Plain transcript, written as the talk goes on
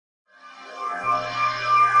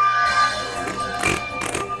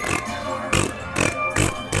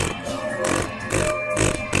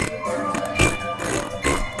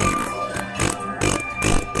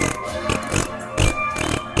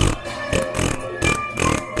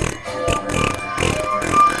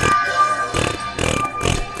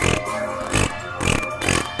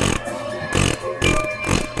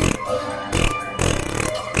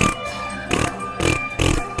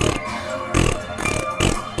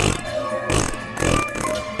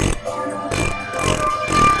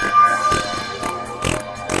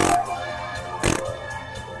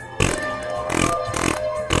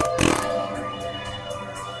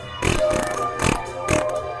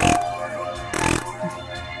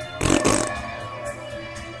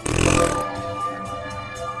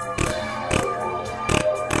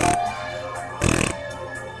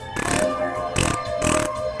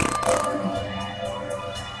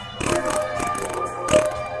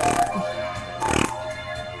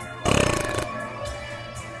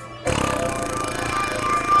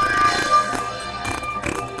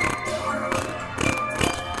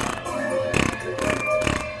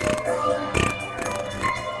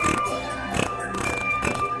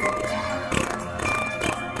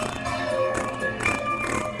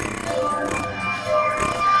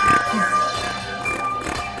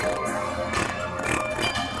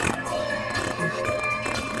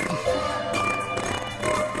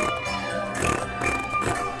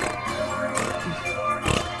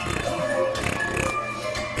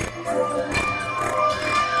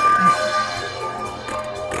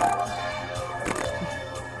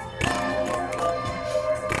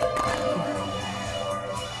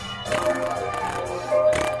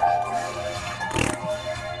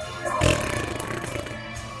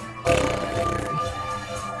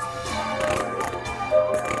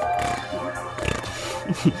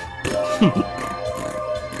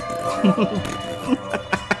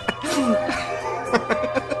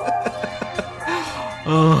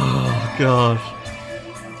Oh, gosh.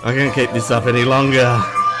 I can't keep this up any longer.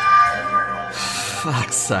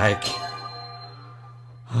 Fuck's sake.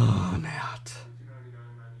 Oh, I'm out.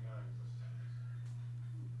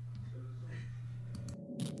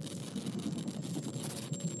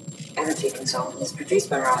 Energy Consultant is produced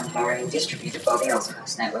by Ryan Harry and distributed by the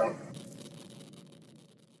Ozcast Network.